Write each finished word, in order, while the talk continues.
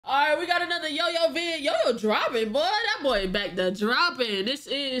Yoyo vid. Yoyo dropping, boy. That boy back there dropping. This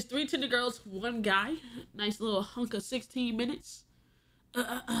is 3 Tinder girls, 1 guy. Nice little hunk of 16 minutes.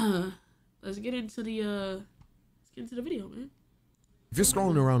 Let's get into the video, man. If you're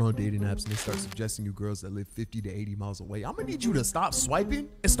scrolling around on dating apps and they start suggesting you girls that live 50 to 80 miles away, I'm gonna need you to stop swiping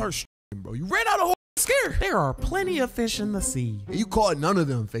and start sh**ing, bro. You ran out of whole scare. There are plenty of fish in the sea. And you caught none of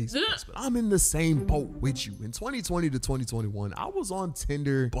them Facebooks, but I'm in the same boat with you. In 2020 to 2021, I was on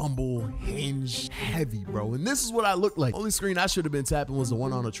Tinder, Bumble, Hinge, heavy, bro. And this is what I looked like. Only screen I should have been tapping was the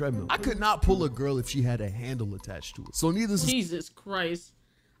one on a treadmill. I could not pull a girl if she had a handle attached to it. So needless to say, Jesus Christ.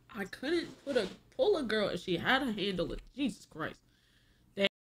 I couldn't pull a girl if she had a handle. Jesus Christ. Damn,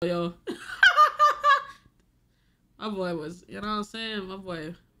 yo. My boy was, you know what I'm saying? My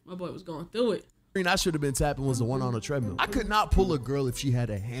boy was going through it. Screen I should have been tapping was the one on a treadmill. I could not pull a girl if she had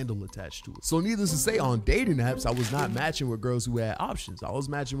a handle attached to it. So needless to say, on dating apps, I was not matching with girls who had options. I was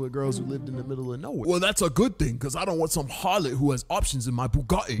matching with girls who lived in the middle of nowhere. Well, that's a good thing, because I don't want some harlot who has options in my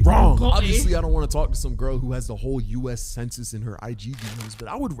Bugatti. Wrong. Bugatti. Obviously, I don't want to talk to some girl who has the whole US census in her IG DMs, but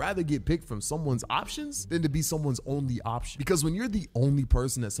I would rather get picked from someone's options than to be someone's only option. Because when you're the only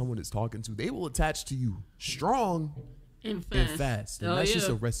person that someone is talking to, they will attach to you strong and fast. And that's just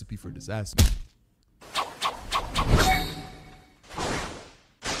a recipe for disaster.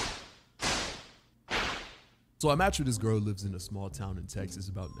 So I matched with this girl who lives in a small town in Texas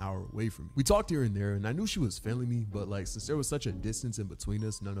about an hour away from me. We talked here and there, and I knew she was feeling me, but like, since there was such a distance in between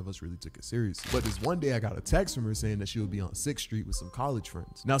us, none of us really took it seriously. But this one day I got a text from her saying that she would be on 6th Street with some college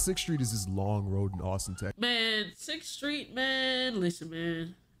friends. Now 6th Street is this long road in Austin, Texas. Man, 6th Street, man, listen,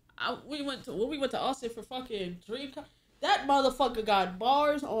 man. We went to Austin for fucking DreamCon. That motherfucker got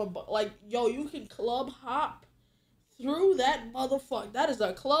bars on, like, yo, you can club hop through that motherfucker. That is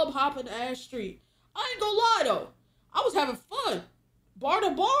a club hopping ass street. I ain't gonna lie though, I was having fun. Bar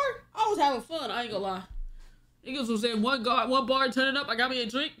to bar, I was having fun. I ain't gonna lie. Niggas was in one bar turning up. I got me a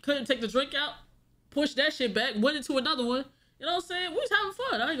drink, couldn't take the drink out, pushed that shit back, went into another one. You know what I'm saying? We was having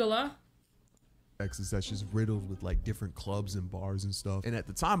fun. I ain't gonna lie. Texas, that's just riddled with like different clubs and bars and stuff. And at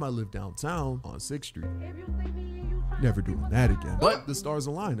the time I lived downtown on 6th Street. Never doing that again. But the stars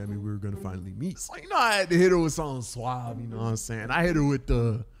aligned. I mean, we were gonna finally meet. So, you know, I had to hit her with something suave, you know what I'm saying? I hit her with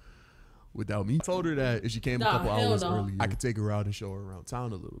without me. I told her that if she came a couple hours earlier, I could take her out and show her around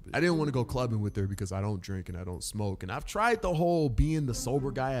town a little bit. I didn't want to go clubbing with her because I don't drink and I don't smoke. And I've tried the whole being the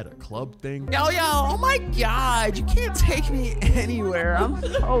sober guy at a club thing. Yo, oh my God, you can't take me anywhere. I'm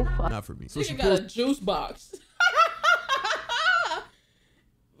so fun. Not for me. So she got a juice box.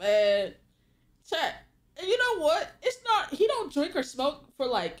 Man, chat. And you know what? It's not, he don't drink or smoke for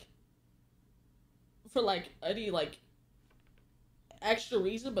like any like extra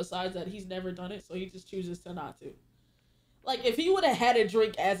reason besides that he's never done it, so he just chooses to not to. Like, if he would have had a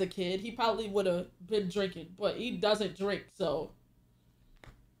drink as a kid, he probably would have been drinking, but he doesn't drink, so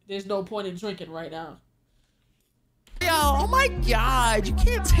there's no point in drinking right now. Yo, oh my God, you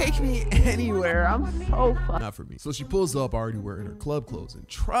can't take me anywhere. I'm so fun. Not for me. So she pulls up already wearing her club clothes, and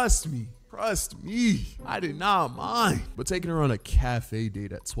trust me, I did not mind. But taking her on a cafe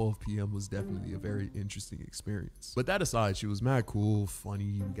date at 12 p.m. was definitely a very interesting experience. But that aside, she was mad cool,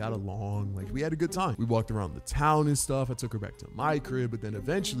 funny, we got along, like we had a good time. We walked around the town and stuff. I took her back to my crib, but then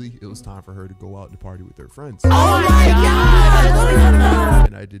eventually it was time for her to go out and party with her friends. Oh my God!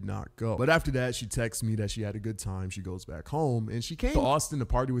 And I did not go. But after that, she texted me that she had a good time. She goes back home, and she came to Austin to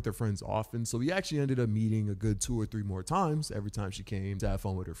party with her friends often. So we actually ended up meeting a good 2 or 3 more times every time she came to have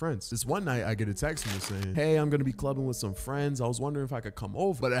fun with her friends. This one night I get a text from her saying, hey, I'm gonna be clubbing with some friends. I was wondering if I could come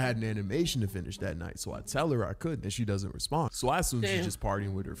over, but I had an animation to finish that night. So I tell her I could, and she doesn't respond. So I assume she's just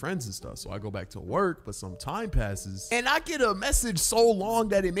partying with her friends and stuff. So I go back to work, but some time passes, and I get a message so long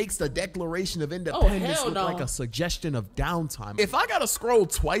that it makes the Declaration of Independence look like a suggestion of downtime. If I gotta scroll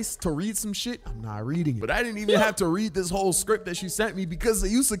twice to read some shit, I'm not reading it. But I didn't even have to read this whole script that she sent me because the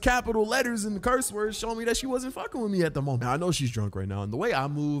use of capital letters and the curse words showed me that she wasn't fucking with me at the moment. Now, I know she's drunk right now, and the way I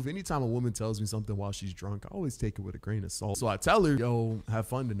move, anytime a woman tells me something while she's drunk, I always take it with a grain of salt. So I tell her, yo, have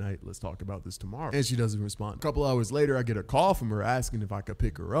fun tonight. Let's talk about this tomorrow. And she doesn't respond. A couple hours later, I get a call from her asking if I could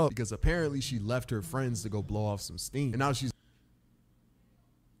pick her up because apparently she left her friends to go blow off some steam. And now she's...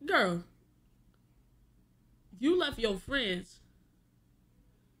 Girl, you left your friends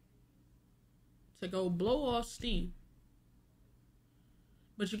to go blow off steam,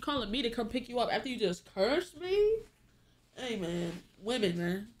 but you're calling me to come pick you up after you just cursed me? Hey, man. Women,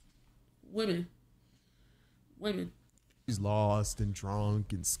 man. Women. She's lost and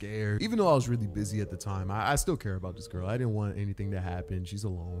drunk and scared. Even though I was really busy at the time, I still care about this girl. I didn't want anything to happen. She's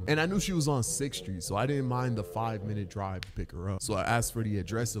alone. And I knew she was on 6th Street, so I didn't mind the 5-minute drive to pick her up. So I asked for the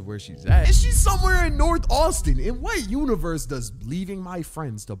address of where she's at. And she's somewhere in North Austin. In what universe does leaving my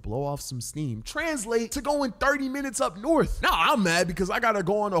friends to blow off some steam translate to going 30 minutes up north? Now I'm mad because I gotta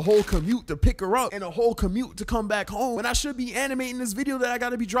go on a whole commute to pick her up and a whole commute to come back home when I should be animating this video that I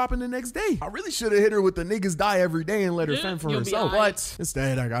gotta be dropping the next day. I really should have hit her with the niggas die every day and let her fend for herself. But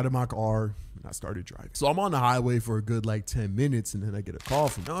instead I got in my car and I started driving. So I'm on the highway for a good like 10 minutes and then I get a call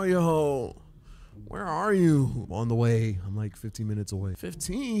from Yoyo. Where are you? I'm on the way. I'm like 15 minutes away.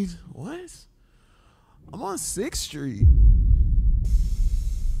 15? What? I'm on 6th Street.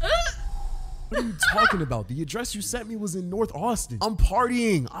 What are you talking about? The address you sent me was in North Austin. I'm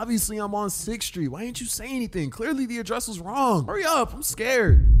partying. Obviously, I'm on 6th Street. Why didn't you say anything? Clearly, the address was wrong. Hurry up. I'm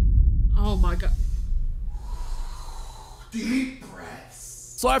scared. Oh, my God. Deep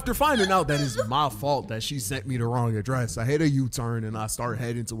breaths. So after finding out that it's my fault that she sent me the wrong address, I hit a U-turn and I start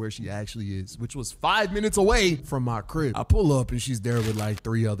heading to where she actually is, which was 5 minutes away from my crib. I pull up and she's there with like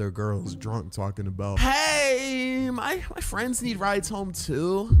 3 other girls drunk talking about, hey, my friends need rides home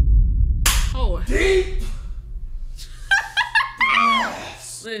too. Oh, deep.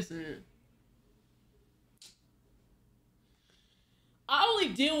 Listen, I only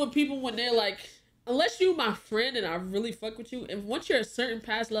deal with people when they're like, unless you my friend and I really fuck with you, and once you're a certain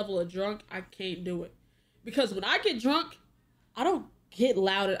past level of drunk, I can't do it. Because when I get drunk, I don't get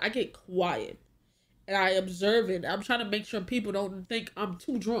loud, I get quiet. And I observe it. I'm trying to make sure people don't think I'm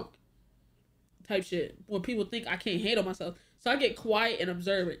too drunk. Type shit. When people think I can't handle myself. So I get quiet and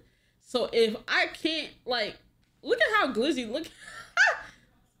observe it. So if I can't, like, look at how glizzy, look.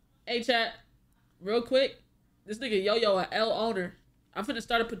 Hey chat, real quick. This nigga Yoyo, an L owner. I'm finna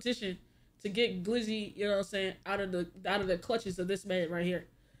start a petition to get Glizzy, you know what I'm saying, out of the clutches of this man right here.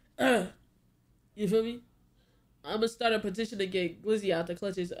 You feel me? I'm gonna start a petition to get Glizzy out the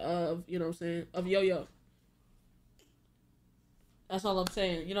clutches of, you know what I'm saying, of Yoyo. That's all I'm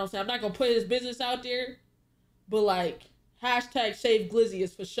saying. You know what I'm saying? I'm not gonna put his business out there, but like, hashtag save Glizzy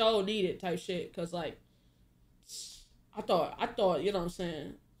is for sure needed type shit. Cause like, I thought, you know what I'm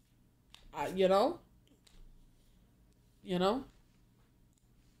saying, you know?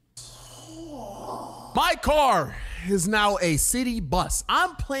 My car is now a city bus.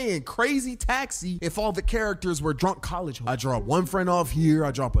 I'm playing crazy taxi if all the characters were drunk college homies. I drop one friend off here,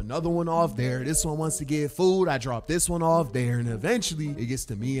 I drop another one off there. This one wants to get food, I drop this one off there, and eventually it gets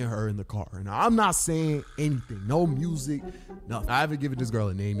to me and her in the car. And I'm not saying anything, no music, nothing. I haven't given this girl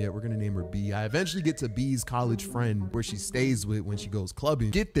a name yet. We're gonna name her B. I eventually get to B's college friend where she stays with when she goes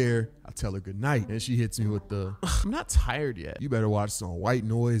clubbing. Get there, I tell her good night, and she hits me with the, I'm not tired yet. You better watch some White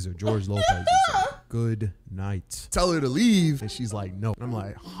Noise or George Lopez or something. Good night. Tell her to leave, and she's like, no. And I'm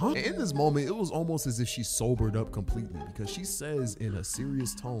like, huh? And in this moment, it was almost as if she sobered up completely because she says in a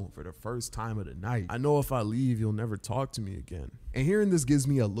serious tone for the first time of the night, I know if I leave, you'll never talk to me again. And hearing this gives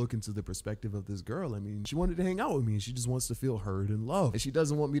me a look into the perspective of this girl. I mean, she wanted to hang out with me and she just wants to feel heard and loved. And she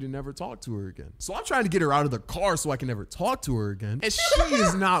doesn't want me to never talk to her again. So I'm trying to get her out of the car so I can never talk to her again. And she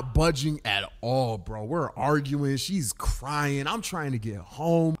is not budging at all, bro. We're arguing. She's crying. I'm trying to get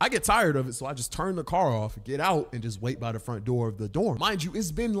home. I get tired of it, so I just turn the car off, get out, and just wait by the front door of the dorm. Mind you,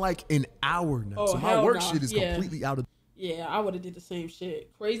 it's been like an hour now. So my work shit is completely out of. Yeah, I would have did the same shit.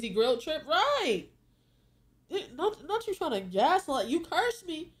 Crazy grill trip, right? Not you trying to gaslight. You cursed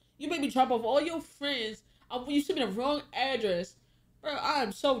me. You made me drop off all your friends. You sent me the wrong address. Bro, I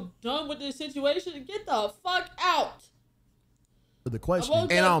am so done with this situation. Get the fuck out. The question,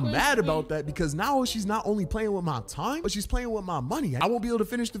 and I'm mad about that because now she's not only playing with my time, but she's playing with my money. I won't be able to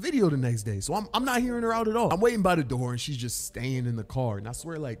finish the video the next day, so I'm not hearing her out at all. I'm waiting by the door and she's just staying in the car, and I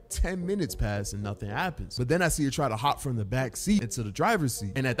swear like 10 minutes pass and nothing happens. But then I see her try to hop from the back seat into the driver's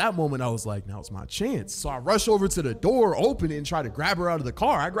seat, and at that moment I was like, now it's my chance. So I rush over to the door, open it, and try to grab her out of the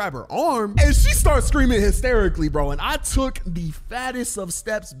car. I grab her arm and she starts screaming hysterically, bro, and I took the fattest of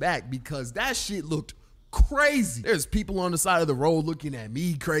steps back because that shit looked crazy. There's people on the side of the road looking at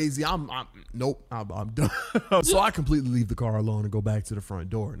me crazy. I'm done. So I completely leave the car alone and go back to the front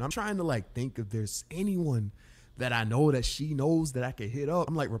door. And I'm trying to like think if there's anyone that I know that she knows that I could hit up.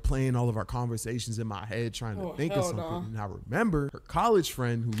 I'm like replaying all of our conversations in my head, trying to think of something. And I remember her college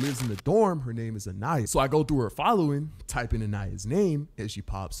friend who lives in the dorm. Her name is Anaya. So I go through her following, type in Anaya's name, and she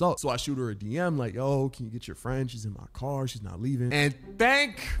pops up. So I shoot her a DM like, yo, can you get your friend? She's in my car. She's not leaving. And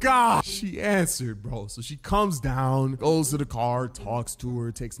thank God she answered, bro. So she comes down, goes to the car, talks to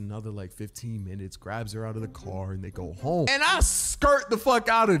her, takes another like 15 minutes, grabs her out of the car, and they go home. And I skirt the fuck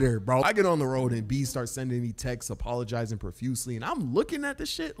out of there, bro. I get on the road and B starts sending me texts text apologizing profusely. And I'm looking at this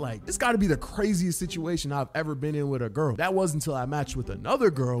shit like, this gotta be the craziest situation I've ever been in with a girl. That was until I matched with another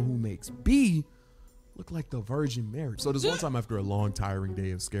girl who makes B look like the Virgin Mary. So this one time after a long tiring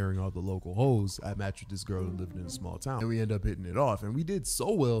day of scaring all the local hoes, I matched with this girl who lived in a small town and we ended up hitting it off, and we did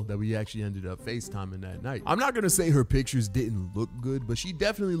so well that we actually ended up FaceTiming that night. I'm not gonna say her pictures didn't look good, but she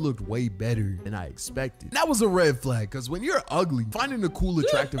definitely looked way better than I expected. And that was a red flag, because when you're ugly, finding a cool,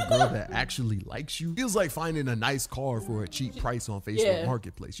 attractive girl that actually likes you feels like finding a nice car for a cheap price on Facebook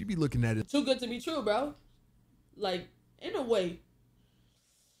Marketplace. You be looking at it. Too good to be true, bro. Like, in a way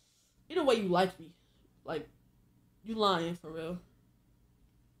you like me. Like, you lying for real.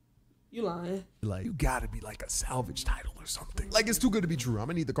 You lying. Like, you gotta be like a salvage title or something. Like, it's too good to be true. I'm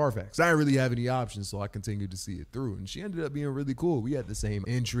gonna need the Carfax. I didn't really have any options, so I continued to see it through. And she ended up being really cool. We had the same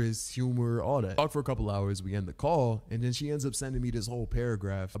interests, humor, all that. Talked for a couple hours, we end the call, and then she ends up sending me this whole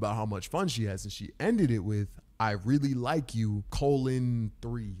paragraph about how much fun she has. And she ended it with, I really like you, :3.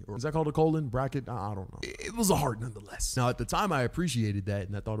 Or is that called a colon? Bracket? I don't know. It was a heart nonetheless. Now, at the time, I appreciated that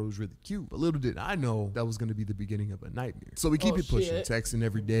and I thought it was really cute. But little did I know that was going to be the beginning of a nightmare. So we keep it pushing, texting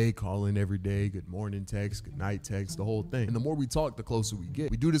every day, calling every day, good morning text, good night text, the whole thing. And the more we talk, the closer we get.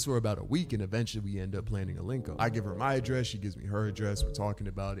 We do this for about a week and eventually we end up planning a link up. I give her my address, she gives me her address, we're talking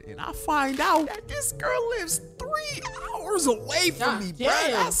about it. And I find out that this girl lives 3 hours away from me, bro.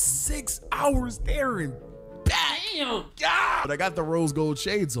 That's 6 hours there and damn. God. But I got the rose gold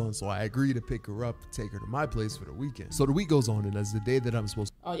shades on, so I agree to pick her up, take her to my place for the weekend. So the week goes on, and as the day that I'm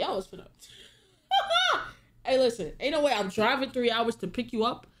supposed to— oh, y'all was finna— hey, listen, ain't no way I'm driving 3 hours to pick you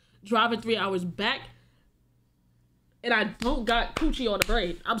up, driving 3 hours back, and I don't got coochie on the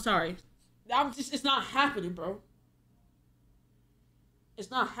brain. I'm sorry. It's not happening, bro.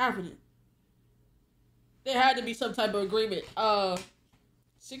 It's not happening. There had to be some type of agreement.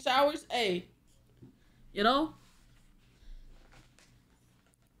 6 hours? Hey. You know,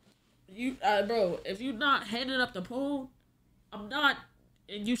 bro, if you're not handing up the phone, I'm not,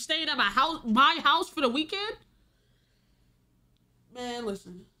 and you staying at my house for the weekend, man,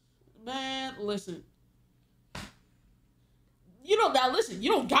 listen, you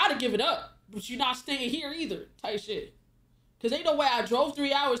don't gotta give it up, but you're not staying here either, type shit, because ain't no way I drove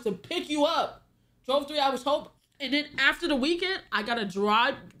 3 hours to pick you up, drove 3 hours home, and then after the weekend, I gotta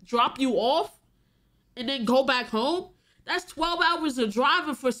drop you off, and then go back home. That's 12 hours of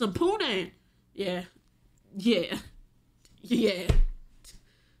driving for some poonin'. Yeah.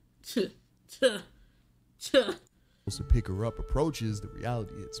 To pick her up approaches, the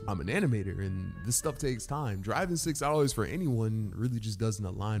reality is I'm an animator and this stuff takes time. Driving 6 hours for anyone really just doesn't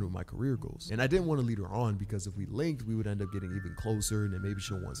align with my career goals. And I didn't want to lead her on because if we linked, we would end up getting even closer and then maybe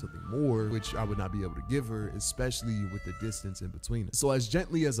she'll want something more, which I would not be able to give her, especially with the distance in between us. So as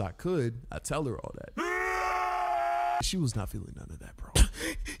gently as I could, I tell her all that. She was not feeling none of that, bro.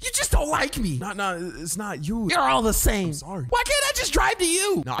 You just don't like me. No, it's not you. You're all the same. I'm sorry. Why can't I just drive to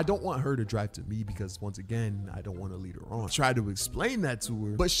you? No, I don't want her to drive to me because once again, I don't want to lead her on. I tried to explain that to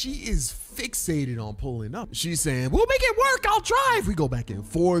her, but she is fixated on pulling up. She's saying, we'll make it work. I'll drive. We go back and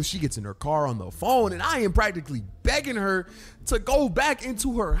forth. She gets in her car on the phone and I am practically begging her to go back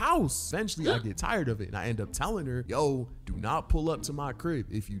into her house. Eventually, I get tired of it and I end up telling her, yo, do not pull up to my crib.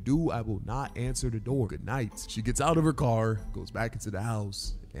 If you do, I will not answer the door. Good night. She gets out of her car, goes back into the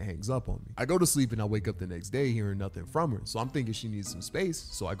house, and hangs up on me. I go to sleep and I wake up the next day hearing nothing from her. So I'm thinking she needs some space.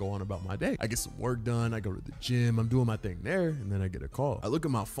 So I go on about my day. I get some work done. I go to the gym. I'm doing my thing there. And then I get a call. I look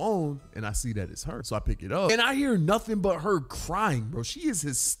at my phone and I see that it's her. So I pick it up and I hear nothing but her crying, bro. She is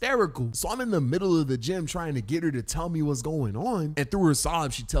hysterical. So I'm in the middle of the gym trying to get her to tell me what's going on. And through her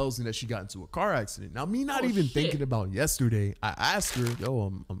sob, she tells me that she got into a car accident. Now, me not even thinking about yesterday, I asked her,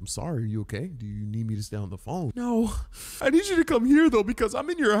 yo, I'm sorry. Are you okay? Do you need me to stay on the phone? No, I need you to come here though, because I'm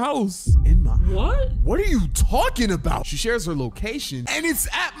in your house. In my— what? What are you talking about? She shares her location and it's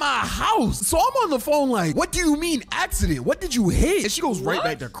at my house. So I'm on the phone like, what do you mean accident? What did you hit? And she goes right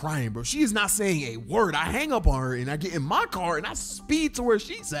back to crying, bro. She is not saying a word. I hang up on her and I get in my car and I speed to where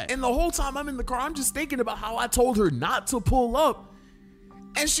she's at. And the whole time I'm in the car, I'm just thinking about how I told her not to pull up.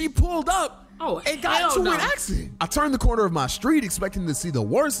 And she pulled up. Oh, and got into an accident. I turned the corner of my street expecting to see the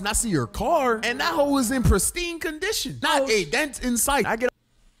worst, and I see her car, and that hoe is in pristine condition. Not a dent in sight. I get—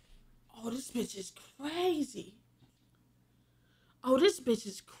 oh, this bitch is crazy. Oh, this bitch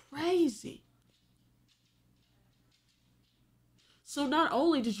is crazy. So not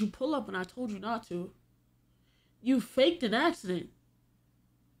only did you pull up when I told you not to, you faked an accident.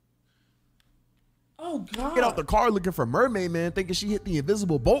 Oh, God. Get out the car looking for Mermaid Man, thinking she hit the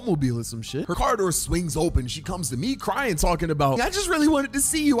invisible boatmobile or some shit. Her car door swings open. She comes to me crying, talking about, I just really wanted to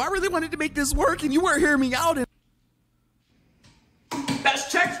see you. I really wanted to make this work and you weren't hearing me out. And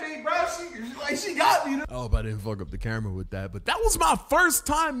she got me. I hope I didn't fuck up the camera with that, but that was my first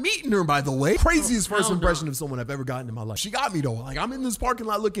time meeting her, by the way. Craziest first impression of someone I've ever gotten in my life. She got me though. Like, I'm in this parking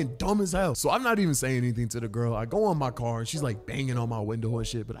lot looking dumb as hell. So I'm not even saying anything to the girl. I go on my car and she's like banging on my window and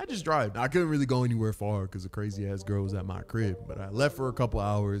shit, but I just drive. Now, I couldn't really go anywhere far because the crazy ass girl was at my crib, but I left for a couple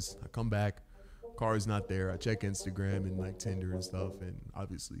hours. I come back. Car is not there. I check Instagram and like Tinder and stuff, and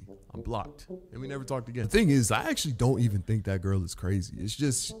obviously I'm blocked and we never talked again. The thing is, I actually don't even think that girl is crazy. It's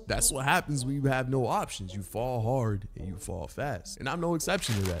just, that's what happens when you have no options. You fall hard and you fall fast, and I'm no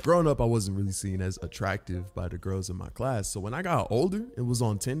exception to that. Growing up, I wasn't really seen as attractive by the girls in my class, so when I got older and was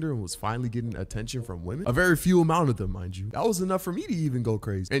on Tinder and was finally getting attention from women, a very few amount of them, mind you, that was enough for me to even go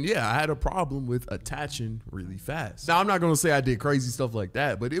crazy. And yeah, I had a problem with attaching really fast. Now, I'm not gonna say I did crazy stuff like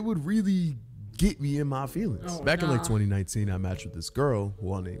that, but it would really get me in my feelings. Back in like 2019, I matched with this girl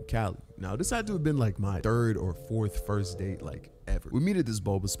who I named Callie. Now, this had to have been like my third or fourth first date like ever. We meet at this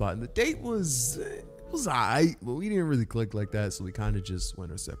boba spot and the date was alright, but we didn't really click like that, so we kind of just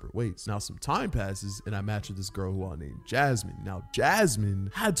went our separate ways. Now, some time passes and I match with this girl who I named Jasmine. Now, Jasmine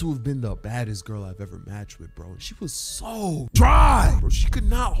had to have been the baddest girl I've ever matched with, bro. She was so dry, bro. She could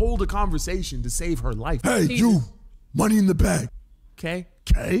not hold a conversation to save her life. Hey, you, money in the bag. Okay.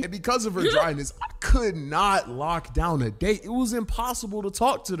 And because of her dryness, I could not lock down a date. It was impossible to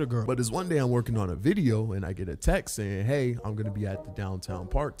talk to the girl. But as one day I'm working on a video and I get a text saying, hey, I'm gonna be at the downtown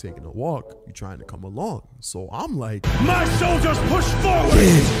park taking a walk. You trying to come along? So I'm like, my soldiers push forward.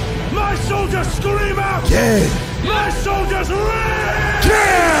 Yeah. My soldiers scream out. Yeah. My soldiers run.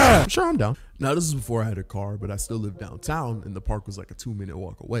 Yeah. Sure, I'm down. Now, this is before I had a car, but I still lived downtown and the park was like a 2-minute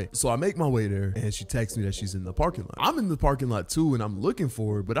walk away. So I make my way there and she texts me that she's in the parking lot. I'm in the parking lot too and I'm looking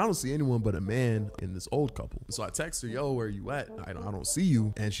for her, but I don't see anyone but a man and this old couple. So I text her, yo, where are you at? I don't see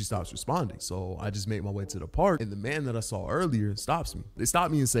you. And she stops responding. So I just make my way to the park and the man that I saw earlier stops me. They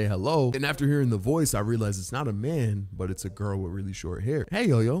stop me and say hello. And after hearing the voice, I realize it's not a man, but it's a girl with really short hair. Hey,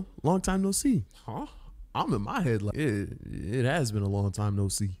 Yoyo, long time no see. Huh? I'm in my head like, it has been a long time no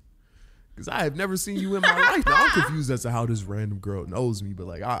see. Because I have never seen you in my life. Now, I'm confused as to how this random girl knows me, but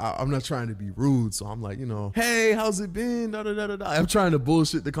like, I'm not trying to be rude. So I'm like, you know, hey, how's it been? Da, da, da, da, da. I'm trying to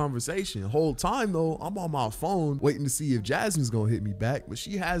bullshit the conversation. The whole time though, I'm on my phone waiting to see if Jasmine's gonna hit me back, but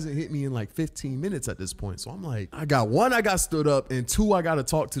she hasn't hit me in like 15 minutes at this point. So I'm like, I got stood up, and two, I got to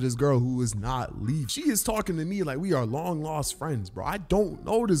talk to this girl who is not leaving. She is talking to me like we are long lost friends, bro. I don't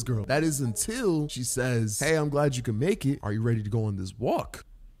know this girl. That is until she says, hey, I'm glad you can make it. Are you ready to go on this walk?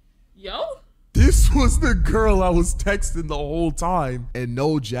 Yo? This was the girl I was texting the whole time, and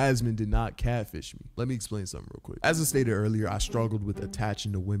no, Jasmine did not catfish me. Let me explain something real quick. As I stated earlier, I struggled with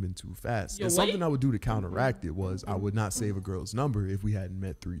attaching to women too fast. And something I would do to counteract it was I would not save a girl's number if we hadn't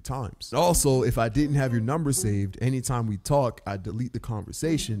met 3 times. Also, if I didn't have your number saved, anytime we talk, I delete the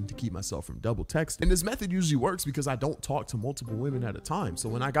conversation to keep myself from double texting. And this method usually works because I don't talk to multiple women at a time. So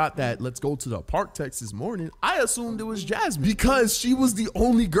when I got that let's go to the park text this morning, I assumed it was Jasmine because she was the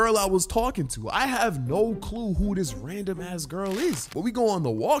only girl I was talking to. I have no clue who this random ass girl is. But we go on the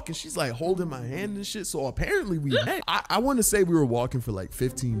walk and she's like holding my hand and shit. So apparently we met. I want to say we were walking for like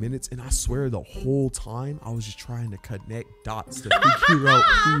 15 minutes, and I swear the whole time I was just trying to connect dots to figure out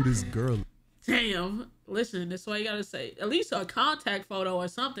who this girl is. Damn. Listen, that's why you gotta say at least a contact photo or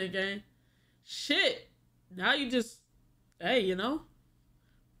something, gang. Shit. Now you just, hey, you know,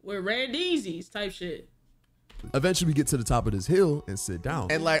 we're Randeezies type shit. Eventually we get to the top of this hill and sit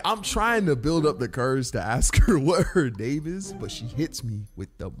down. And like, I'm trying to build up the courage to ask her what her name is, but she hits me with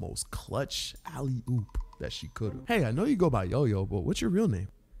the most clutch alley-oop that she could have. Hey, I know you go by Yoyo, but what's your real name?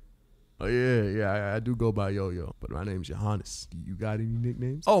 Oh yeah, I do go by Yoyo, but my name's Johannes. You got any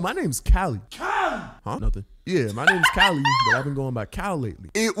nicknames? Oh, my name's Callie. Callie! Huh? Nothing. Yeah, my name's Callie, but I've been going by Cal lately.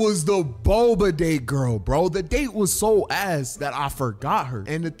 It was the boba date girl, bro. The date was so ass that I forgot her.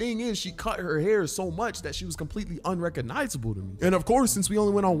 And the thing is, she cut her hair so much that she was completely unrecognizable to me. And of course, since we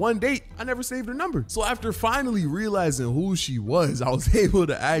only went on 1 date, I never saved her number. So after finally realizing who she was, I was able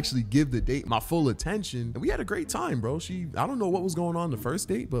to actually give the date my full attention. And we had a great time, bro. I don't know what was going on the first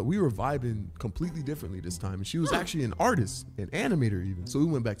date, but we were vibing completely differently this time. And she was actually an artist, an animator even. So we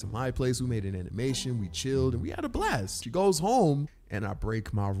went back to my place, we made an animation, we chilled, and we had a blast. She goes home and I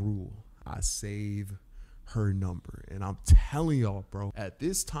break my rule. I save her number. And I'm telling y'all, bro, at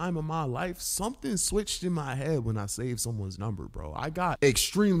this time of my life, something switched in my head when I saved someone's number, bro. I got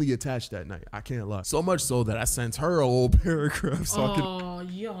extremely attached that night. I can't lie. So much so that I sent her a whole paragraph. Oh,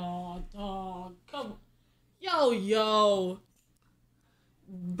 yo, dog. Come on. Yo.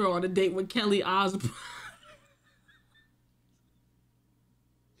 Bro, on a date with Kelly Osbourne.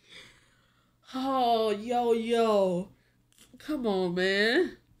 Oh, yo. Come on,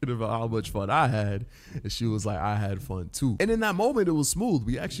 man. about how much fun I had, and she was like, I had fun too. And in that moment, it was smooth.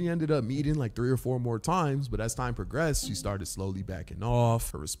 We actually ended up meeting like 3 or 4 more times, but as time progressed, she started slowly backing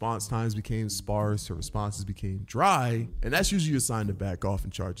off. Her response times became sparse. Her responses became dry, and that's usually a sign to back off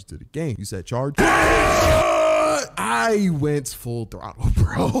and charge it to the game. You said charge? I went full throttle,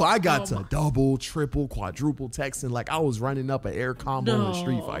 bro. I got to double, triple, quadruple texting like I was running up an air combo in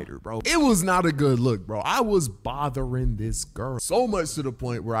Street Fighter, bro. It was not a good look, bro. I was bothering this girl so much to the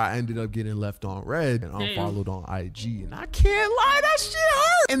point where I ended up getting left on red and unfollowed on IG. And I can't lie, that shit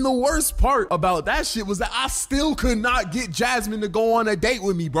hurt. And the worst part about that shit was that I still could not get Jasmine to go on a date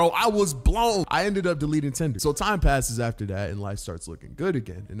with me, bro. I was blown. I ended up deleting Tinder. So time passes after that and life starts looking good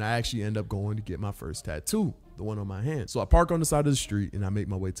again. And I actually end up going to get my first tattoo, the one on my hand. So I park on the side of the street and I make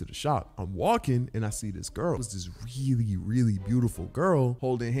my way to the shop. I'm walking and I see this girl. It was this really, really beautiful girl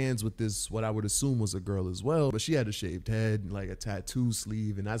holding hands with this, what I would assume was a girl as well, but she had a shaved head and like a tattoo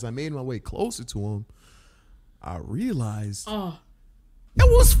sleeve. And as I made my way closer to him, I realized it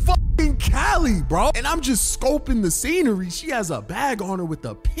was fucking Callie, bro. And I'm just scoping the scenery. She has a bag on her with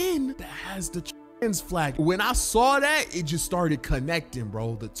a pin that has the trans flag. When I saw that, it just started connecting,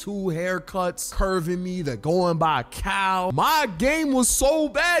 bro. The 2 haircuts curving me, the going by Cal. My game was so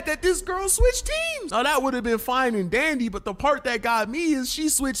bad that this girl switched teams. Now that would have been fine and dandy, but the part that got me is she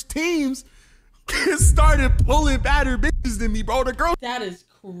switched teams and started pulling badder bitches than me, bro. The girl. That is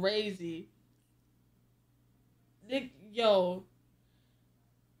crazy. Yo.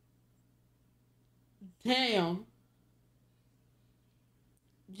 Damn.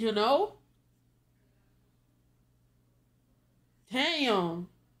 You know? Damn.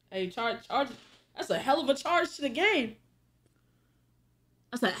 Hey, charge. That's a hell of a charge to the game.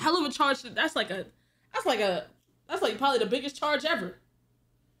 That's a hell of a charge. That's like probably the biggest charge ever.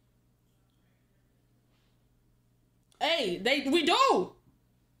 Hey, we do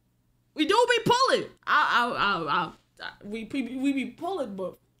be pulling. We be pulling,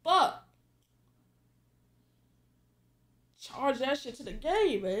 but fuck. Charge that shit to the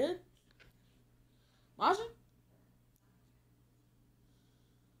game, man. Marshall?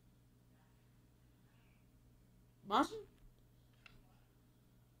 Marshall?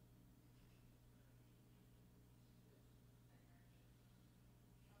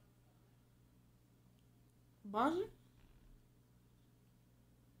 Marshall?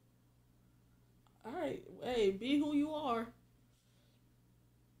 Alright, hey, be who you are.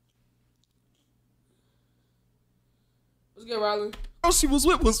 What's good, Riley? Girl she was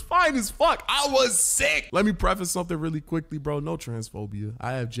with was fine as fuck. I was sick. Let me preface something really quickly, bro. No transphobia.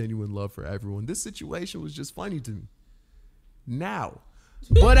 I have genuine love for everyone. This situation was just funny to me now.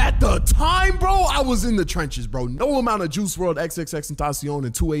 But at the time, bro, I was in the trenches, bro. No amount of Juice WRLD, XXXTentacion,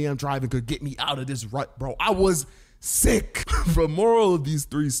 and 2 a.m. driving could get me out of this rut, bro. I was sick. The moral of these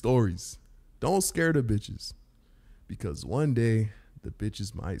 3 stories: don't scare the bitches, because one day the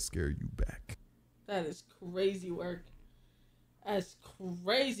bitches might scare you back. That is crazy work. That's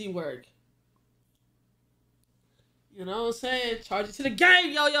crazy work. You know what I'm saying? Charge it to the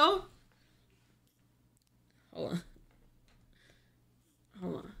game, Yo-Yo. Hold on.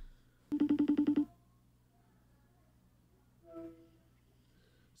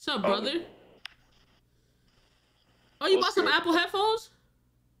 What's up, brother? Oh, you bought some Apple headphones?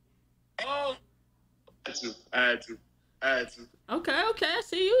 Oh, I had to. Okay, I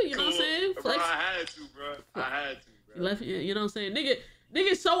see you. You know what I'm saying? Bro, I had to, bro. You know what I'm saying?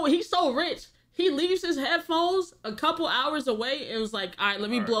 Nigga, he's so rich. He leaves his headphones a couple hours away and was like, all right, let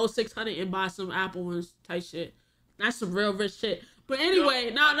me blow 600 and buy some Apple ones type shit. That's some real rich shit. But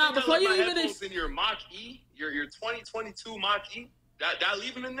anyway, before you even in your Mach E, your 2022 Mach E, that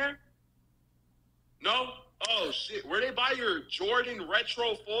leave them in there? No? Oh shit. Were they by your Jordan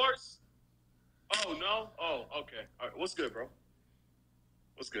Retro 4s? Oh no? Oh, okay. All right. What's good, bro?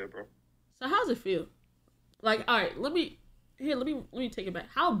 So how's it feel? Like, all right, let me take it back.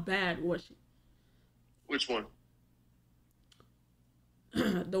 How bad was she? Which one?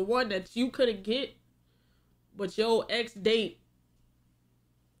 The one that you couldn't get, but your ex-date,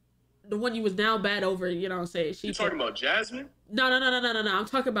 the one you was down bad over, you know what I'm saying? You talking about Jasmine? No. I'm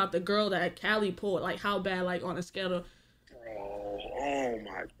talking about the girl that Callie pulled. Like, how bad, like, on a scale of... Oh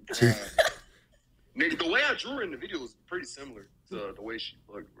my God. Nigga, the way I drew her in the video was pretty similar to the way she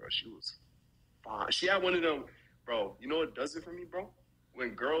looked, bro. She was fine. She had one of them, bro. You know what does it for me, bro?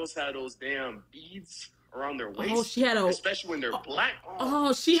 When girls had those damn beads around their waist. Oh, she had especially when they're black.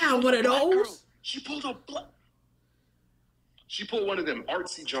 She had one of those? Girl. She pulled one of them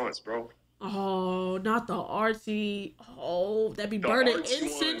artsy joints, bro. Oh, not the artsy. Oh, that be The burning artsy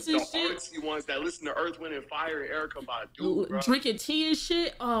incense ones, and the shit. artsy ones that listen to Earth, Wind, and Fire and Erica Badu, bro. Drinking tea and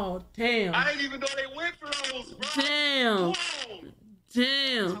shit. Oh, damn. I didn't even know they went for those, bro. Damn. Whoa.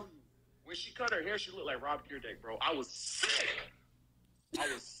 Damn. When she cut her hair, she looked like Rob Dyrdek, bro. I was sick.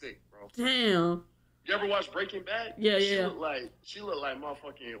 I was sick, bro. Damn. You ever watch Breaking Bad? Yeah, she yeah. She looked like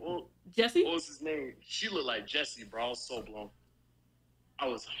motherfucking Jesse? What was his name? She looked like Jesse, bro. I was so blown. I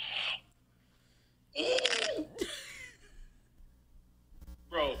was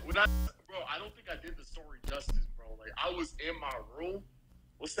Bro, I don't think I did the story justice, bro. Like I was in my room.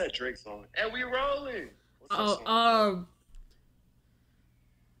 What's that Drake song? And we rolling. What's that song?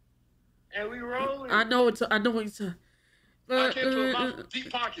 And we rolling. I know it's. I can't put my deep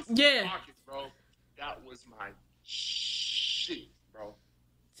pockets. Yeah. Deep pockets, bro. That was my shit, bro.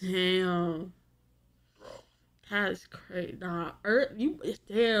 Damn. Bro. That's crazy. Nah,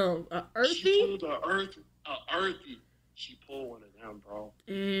 damn. Earthy? She pulled earthy. She pulled one of them, bro.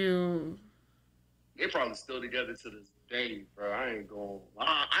 Damn. They probably still together to this day, bro. I ain't going.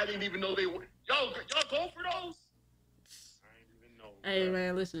 I didn't even know they were. Y'all go for those? I ain't even know. Hey, bro.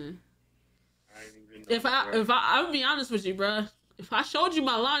 man, listen. I ain't even know. If I'll be honest with you, bro. If I showed you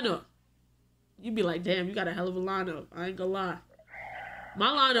my lineup, you'd be like, damn, you got a hell of a lineup. I ain't gonna lie. My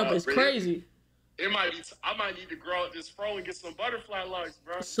lineup is crazy. It might be. I might need to grow out this fro and get some butterfly locks,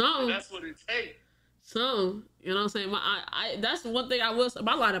 bro. That's what it takes. So, you know what I'm saying? That's the one thing I will say.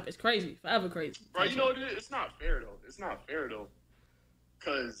 My lineup is crazy. Forever crazy. Bro, you know what it is? It's not fair, though. It's not fair, though.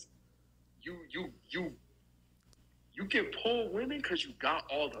 Because you can pull women because you got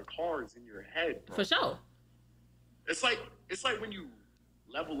all the cards in your head, bro. For sure. It's like when you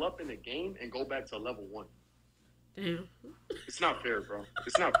level up in a game and go back to level 1. Damn. It's not fair, bro.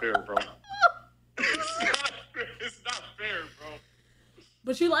 It's not fair, bro. It's not fair, bro.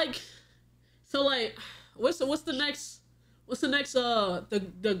 But you like... So like, what's the next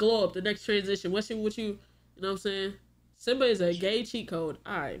the glow up, the next transition? What you know what I'm saying? Simba is a gay cheat code.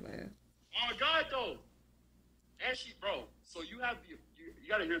 Alright, man. Oh God though. And bro, so you have you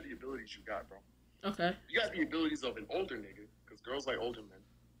gotta hear the abilities you got, bro. Okay. You got the abilities of an older nigga, because girls like older men.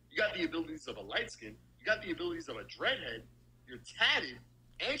 You got the abilities of a light skin, you got the abilities of a dreadhead, you're tatted,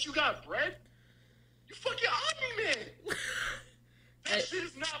 and you got bread. You fucking Omni Man. That shit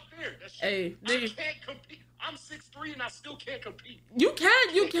is not fair. That shit, I can't compete. I'm 6'3" and I still can't compete. You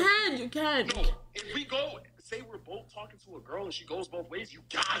can. No, if we go, say we're both talking to a girl and she goes both ways, you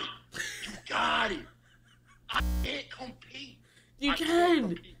got it. You got it. I can't compete. You can.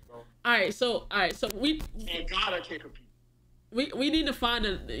 Compete, all right, so we. Thank God I can't compete. We need to find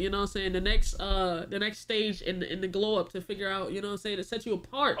you know what I'm saying, the next stage in the glow up to figure out, you know what I'm saying, to set you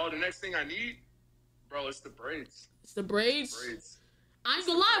apart. Oh, the next thing I need, bro, it's the braids. It's the braids. I ain't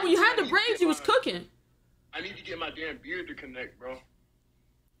gonna lie, when you had the braids, you was cooking. I need to get my damn beard to connect, bro.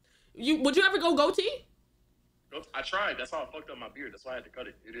 Would you ever go goatee? I tried. That's how I fucked up my beard. That's why I had to cut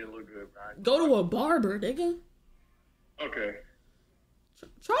it. It didn't look good, bro. Go to a barber, nigga. Okay.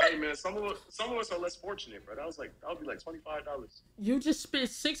 Try hey man, some of us are less fortunate, bro. That would be like $25. You just spent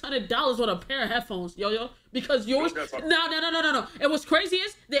 $600 on a pair of headphones, Yoyo, because yours. No. And what's crazy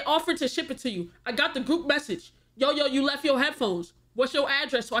is they offered to ship it to you. I got the group message. Yoyo, you left your headphones. What's your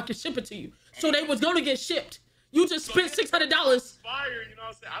address so I can ship it to you? So they was gonna get shipped. You just spent $600. Fire, you know what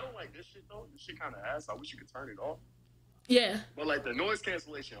I'm saying? I don't like this shit though. This shit kind of ass. I wish you could turn it off. Yeah. But like the noise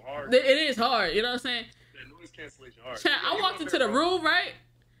cancellation hard. It is hard. You know what I'm saying? The noise cancellation hard. Chat, I walked into the room, right?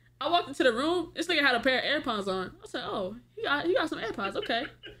 I walked into the room. This nigga had a pair of AirPods on. I said, "Oh, he got some AirPods. Okay."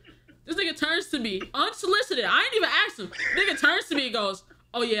 This nigga turns to me, unsolicited. I ain't even asked him. Nigga turns to me and goes,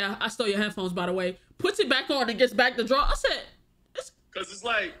 "Oh yeah, I stole your headphones, by the way." Puts it back on and gets back the drawer. I said, "Cause it's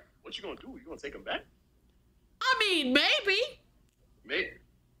like, what you gonna do? You gonna take them back?" I mean, maybe. Maybe.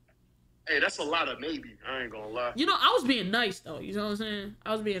 Hey, that's a lot of maybe. I ain't gonna lie. You know, I was being nice though. You know what I'm saying?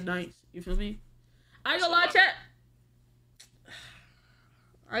 I was being nice. You feel me? I ain't gonna lie, chat.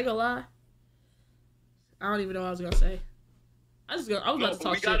 I ain't gonna lie. I don't even know what I was gonna say. I was about to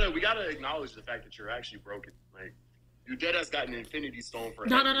talk shit. We gotta acknowledge the fact that you're actually broken. Like, you dead ass got an infinity stone for.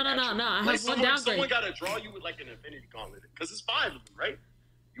 No. I have one downgrade. Someone gotta draw you with like an infinity gauntlet, because it's 5 of them, right?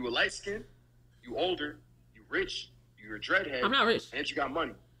 You a light skin, you older, you rich, you're a dreadhead. I'm not rich. And you got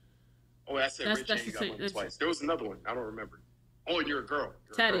money. Oh, I said rich and you got money twice. There was another one. I don't remember. Oh, and you're a girl.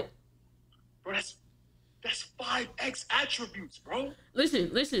 Tatted. Bro, that's 5x attributes, bro.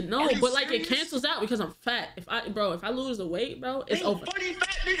 Listen, no, but like it cancels out because I'm fat. If I lose the weight, bro, it's over. Funny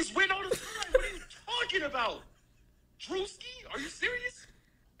fat niggas win all the time. What are you talking about? Drewski? Are you serious?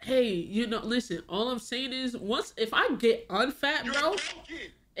 Hey, you know, listen, all I'm saying is if I get unfat, you're bro.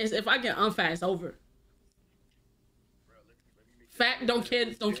 broken. It's if I get unfat, it's over. Fat don't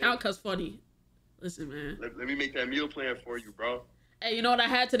count cause funny. Listen, man. Let me make that meal plan for you, bro. Hey, you know what I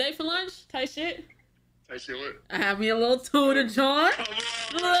had today for lunch? Type shit. Type shit what? I had me a little tuna joint. Come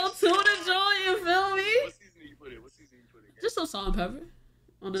on, A little tuna joint, you feel me? What seasoning you put in? What seasoning you put in? Just some salt and pepper.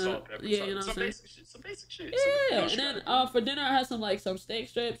 On the, Salt, pepper. yeah, you know what I'm saying? Some basic shit. Yeah, and then for dinner I had some steak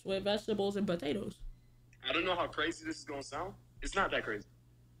strips with vegetables and potatoes. I don't know how crazy this is gonna sound. It's not that crazy.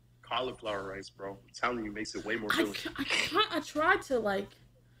 Cauliflower rice, bro. I'm telling you, makes it way more filling. I tried to like.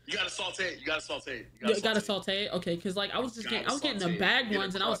 You gotta saute it. You gotta saute it. Okay, cause like I was getting the bagged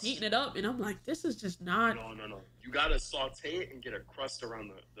ones and I was heating it up and I'm like, this is just not. No. You gotta saute it and get a crust around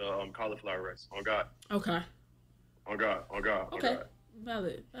the cauliflower rice. On God. Okay. On God. Okay.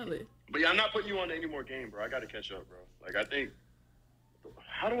 Valid. But yeah, I'm not putting you on any more game, bro. I gotta catch up, bro. Like I think.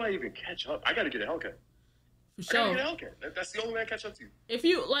 How do I even catch up? I gotta get a Hellcat. For sure. I gotta get a Hellcat. That's the only way I catch up to you. If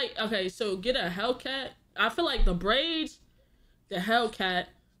you like, okay, so get a Hellcat. I feel like the braids, the Hellcat.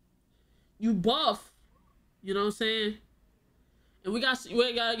 You buff, you know what I'm saying? And we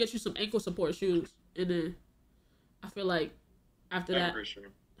gotta get you some ankle support shoes, and then I feel like after that, Have a great stream.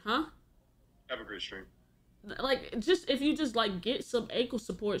 Huh? Have a great stream. Like just if you just like get some ankle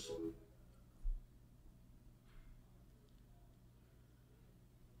support.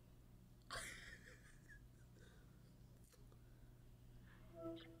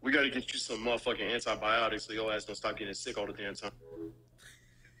 We gotta get you some motherfucking antibiotics so your ass don't stop getting sick all the damn time.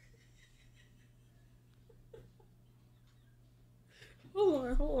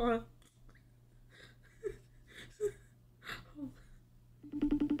 Hold on.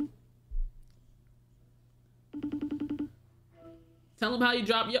 Tell him how you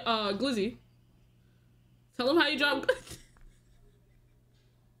drop your glizzy. Tell him how you drop.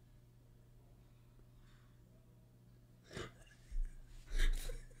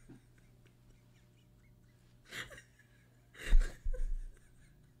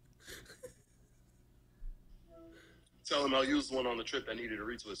 Tell him I'll use one on the trip that needed a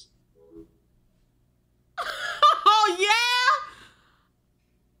retwist. Oh yeah.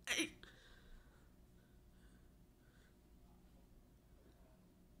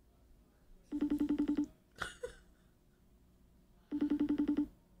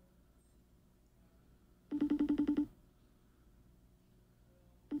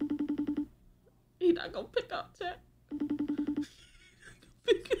 He not gonna pick up, chat.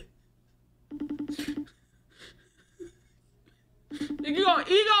 You gonna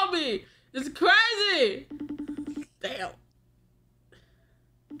ego me? It's crazy. Damn.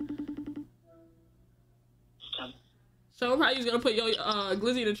 Show him how you gonna put your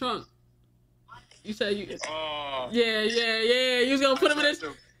glizzy in the trunk. You said you. Yeah. You was gonna put him in this.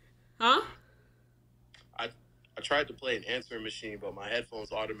 Huh? I tried to play an answering machine, but my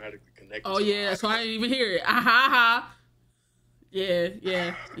headphones automatically connected. Oh yeah, so I didn't even hear it. Aha.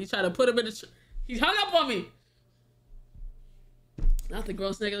 Yeah. You try to put him in the. He hung up on me. Not the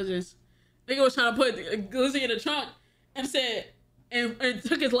gross negligence. Nigga was trying to put Glizzy in the trunk and said, and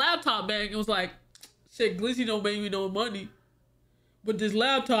took his laptop back and was like, shit, Glizzy don't make me no money, but this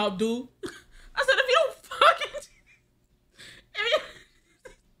laptop do. I said, if you don't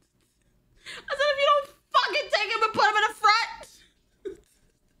fucking take him and put him in the front.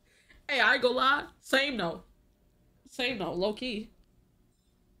 Hey, I ain't gonna lie. Same though, low key.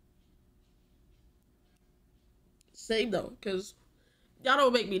 Same though, cause y'all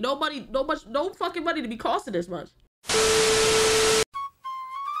don't make me no fucking money to be costing this much.